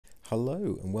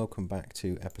Hello and welcome back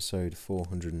to episode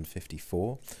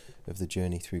 454 of the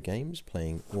Journey Through Games,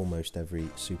 playing almost every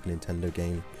Super Nintendo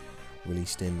game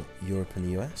released in Europe and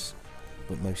the US,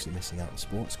 but mostly missing out the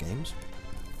sports games.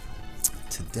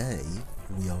 Today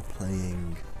we are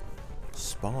playing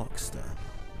Sparkster,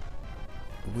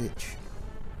 which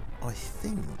I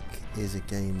think is a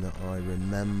game that I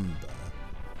remember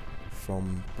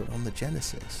from, but on the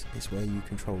Genesis. It's where you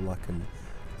control like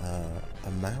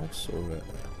a mouse or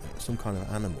some kind of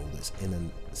animal that's in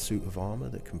a suit of armour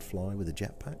that can fly with a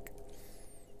jetpack.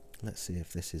 Let's see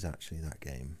if this is actually that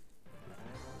game.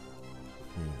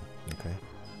 Okay.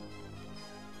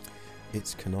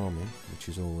 It's Konami, which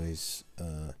is always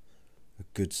a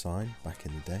good sign back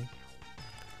in the day.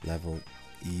 Level,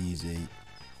 easy,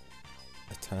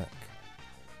 attack,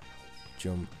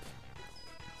 jump,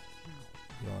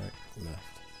 right,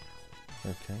 left.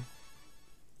 Okay.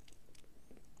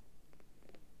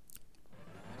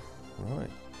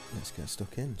 Right, let's get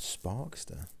stuck in.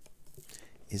 Sparkster.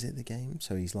 Is it the game?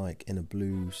 So he's like in a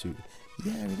blue suit.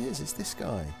 Yeah, it is. It's this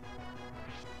guy.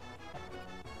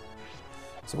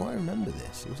 So I remember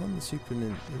this. It was on the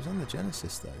it was on the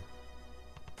Genesis though.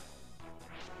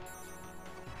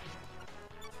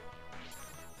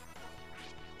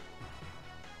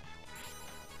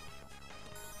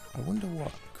 I wonder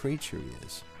what creature he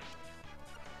is.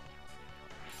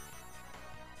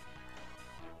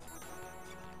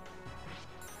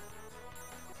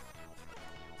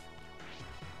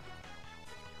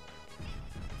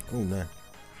 Oh no.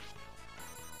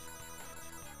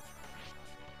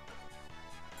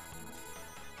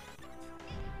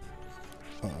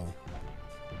 Uh-oh.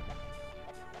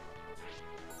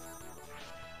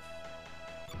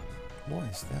 What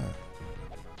is that?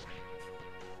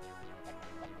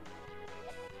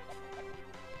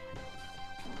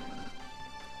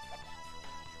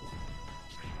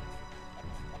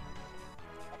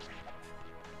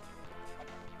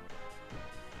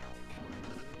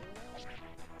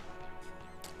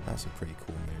 That's a pretty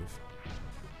cool move.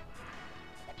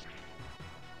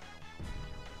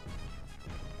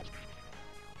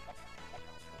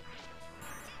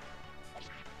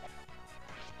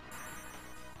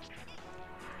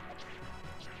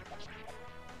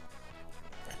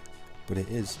 But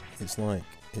it's like,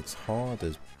 it's hard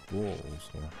as balls.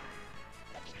 Or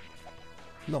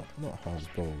not hard as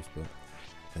balls, but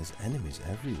there's enemies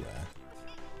everywhere.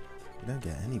 You don't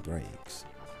get any breaks.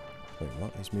 Wait,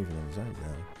 what? He's moving on his own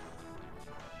now.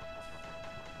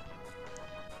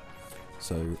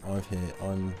 So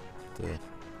I'm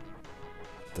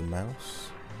the mouse,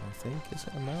 I think. Is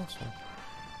it a mouse? Or?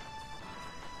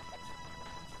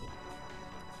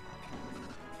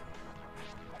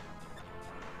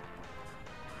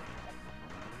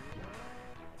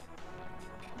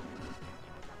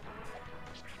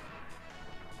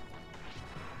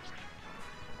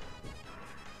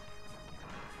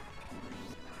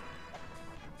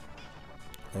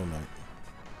 Oh no.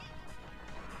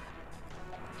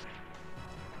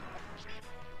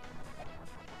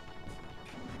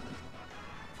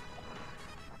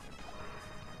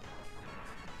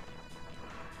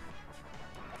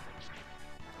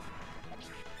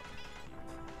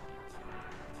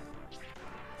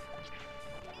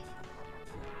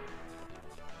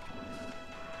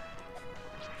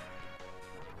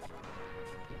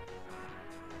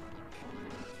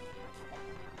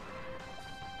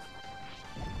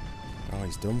 Oh,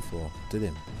 he's done for. Did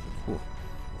him. Whew.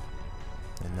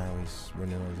 And now he's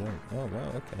running on his own. Oh,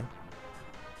 wow, okay.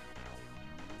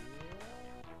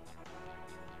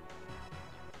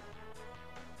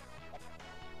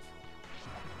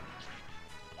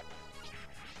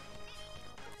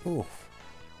 Oof.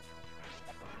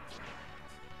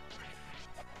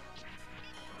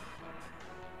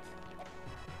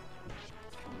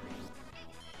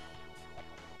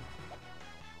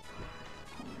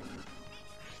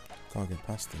 Can't get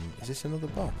past him. Is this another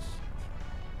boss?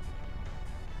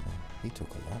 Oh, he took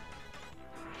a lot.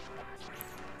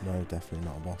 No, definitely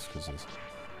not a boss because there's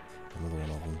another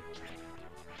one of them.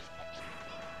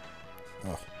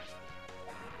 Oh.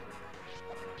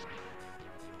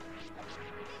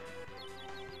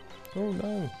 Oh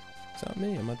no! Is that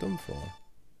me? Am I done for?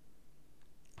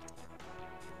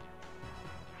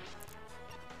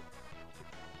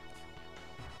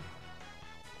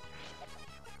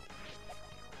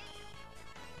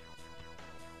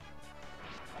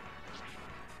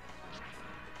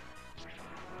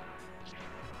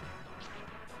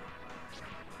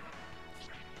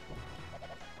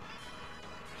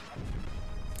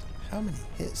 How many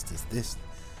hits do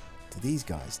these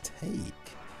guys take?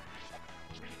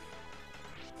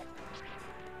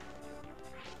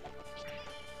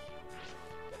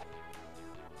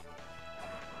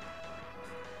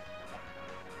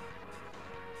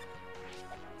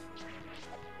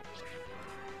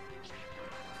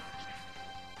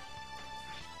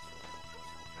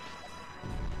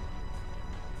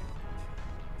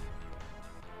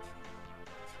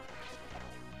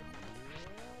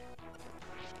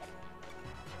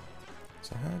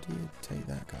 So how do you take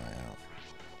that guy out?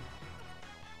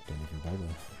 Don't even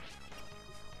bother.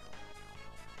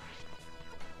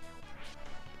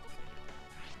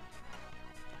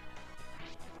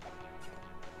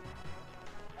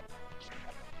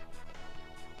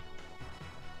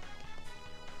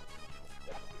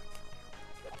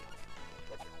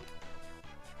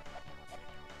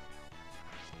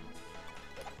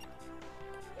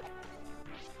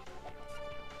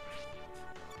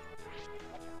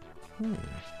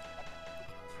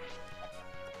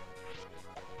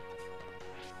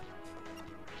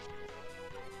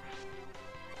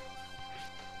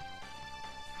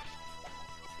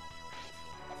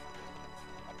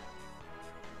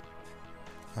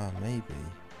 Maybe.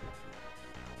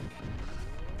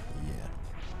 Yeah.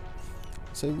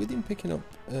 So with him picking up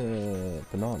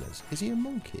bananas, is he a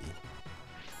monkey?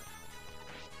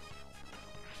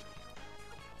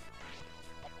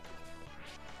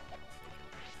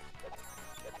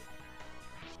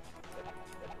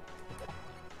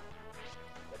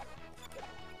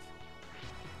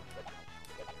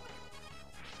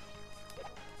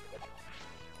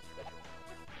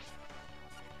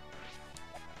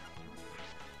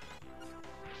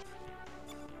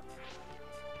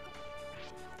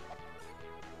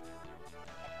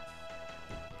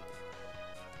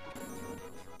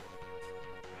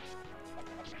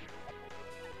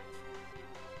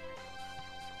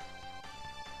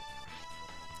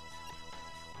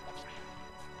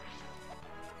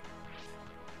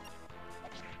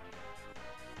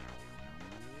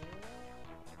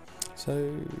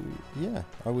 So, yeah,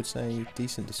 I would say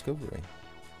decent discovery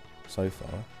so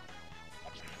far.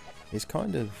 It's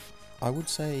kind of, I would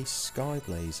say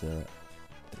Skyblazer,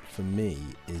 for me,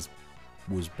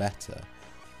 was better.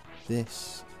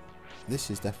 This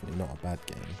is definitely not a bad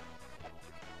game.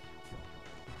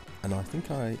 And I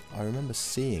think I remember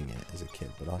seeing it as a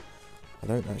kid, but I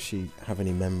don't actually have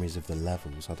any memories of the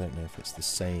levels. I don't know if it's the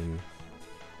same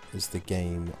as the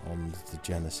game on the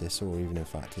Genesis, or even in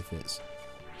fact if it's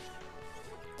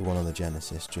the one on the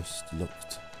Genesis just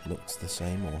looked the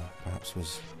same, or perhaps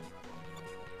was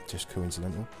just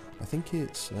coincidental. I think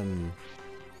it's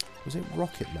was it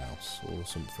Rocket Mouse or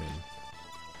something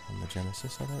on the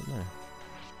Genesis? I don't know.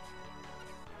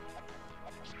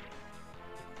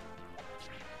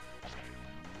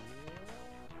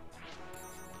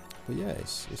 But yeah,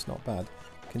 it's not bad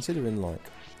considering, like,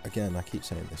 again, I keep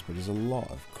saying this, but there's a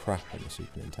lot of crap on the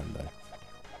Super Nintendo.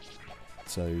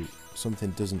 So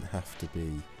something doesn't have to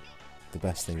be the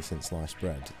best thing since sliced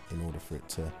bread in order for it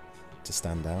to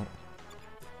stand out.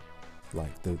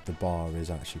 Like, the bar is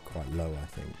actually quite low, I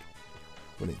think,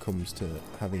 when it comes to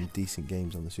having decent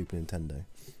games on the Super Nintendo.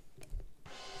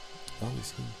 Oh,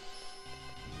 is he?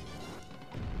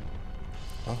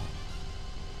 Oh.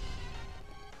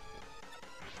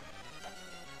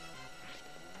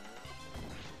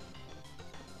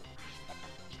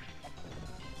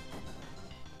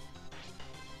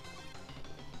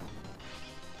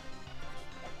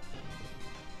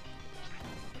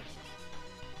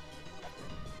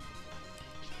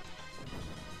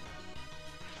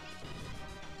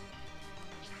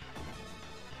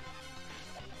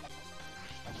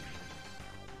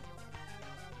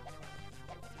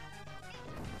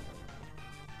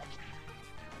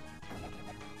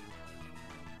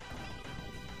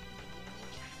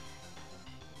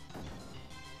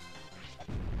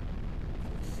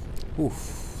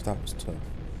 Oof, that was tough.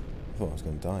 I thought I was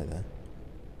going to die there.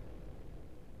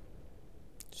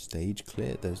 Stage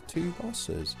clear. There's 2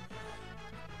 bosses.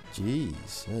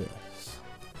 Jesus.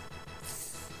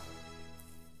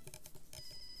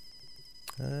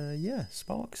 Yeah,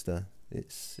 Sparkster.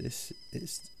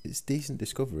 It's decent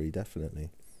discovery, definitely.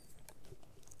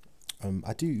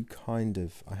 I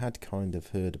had kind of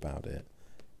heard about it,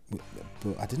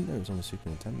 but I didn't know it was on the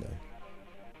Super Nintendo.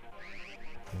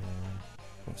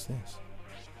 What's this?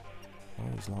 Oh,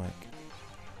 he's like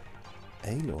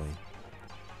Aloy.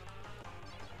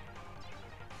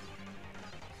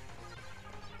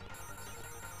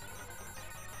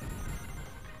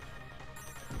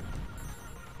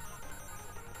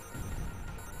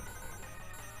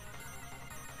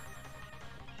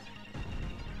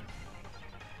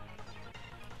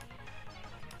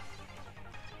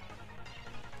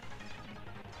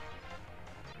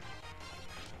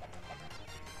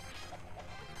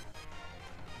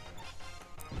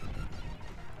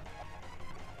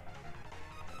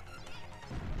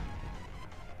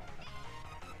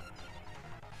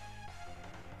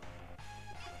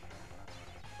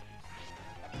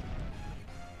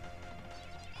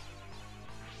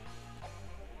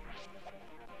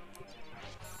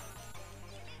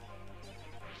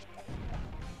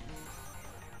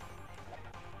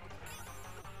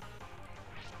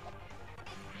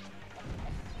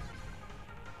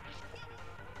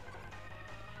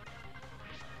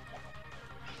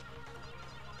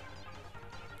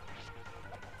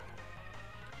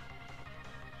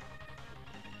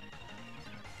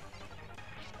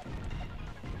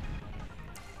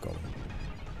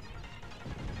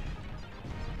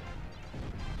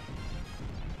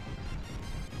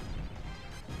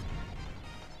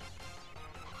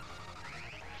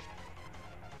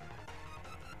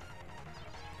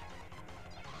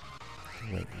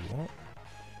 Wait, what?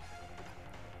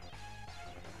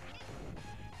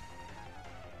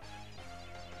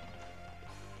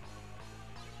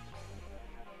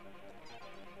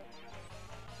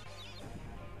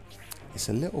 It's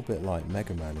a little bit like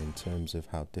Mega Man in terms of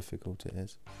how difficult it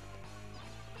is.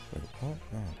 Wait, what?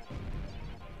 Oh.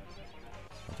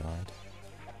 I died.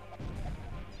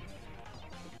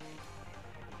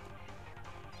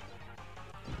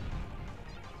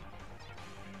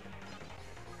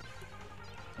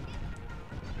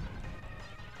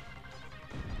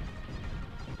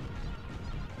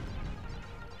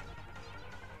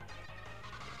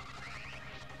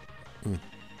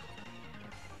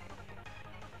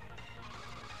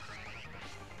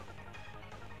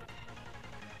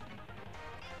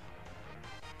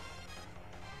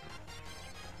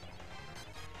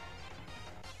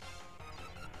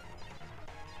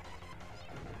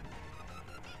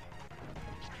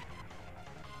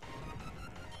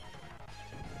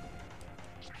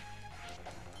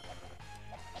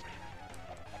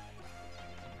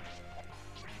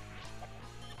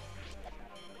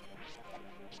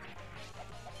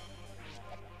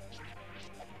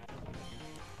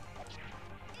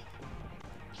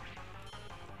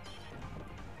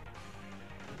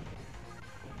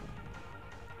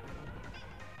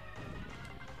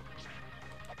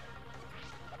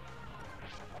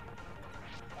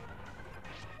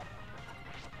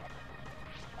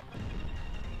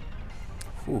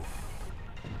 Oof.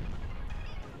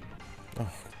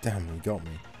 Oh, damn, he got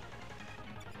me.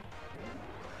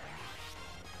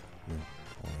 I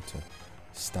wanted to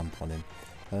stamp on him.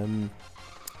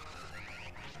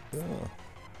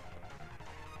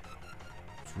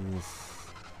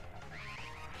 Oof.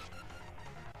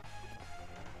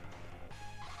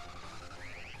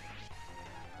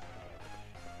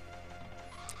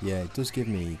 Yeah, it does give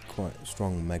me quite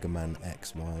strong Mega Man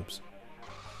X vibes.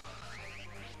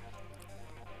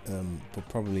 But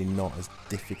probably not as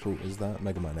difficult as that.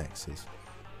 Mega Man X is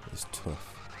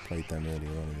tough. Played them earlier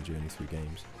on in the journey through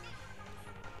games.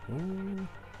 Ooh.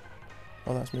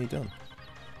 Oh, that's me done.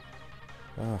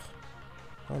 Oh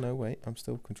no, wait, I'm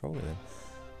still controlling him.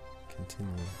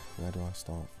 Continue. Where do I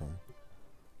start from?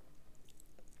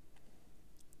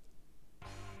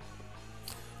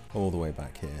 All the way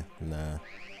back here. Nah,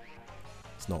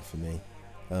 it's not for me.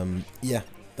 Yeah,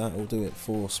 that'll do it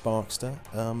for Sparkster.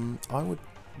 I would,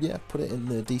 yeah, put it in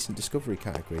the decent discovery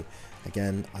category.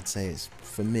 Again, I'd say it's,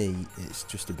 for me, it's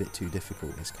just a bit too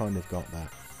difficult. It's kind of got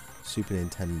that Super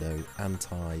Nintendo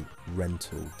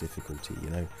anti-rental difficulty, you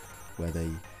know, where they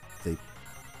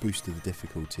boosted the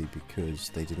difficulty because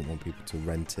they didn't want people to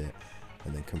rent it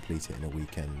and then complete it in a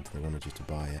weekend. They wanted you to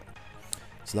buy it.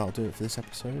 So that'll do it for this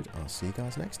episode. I'll see you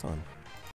guys next time.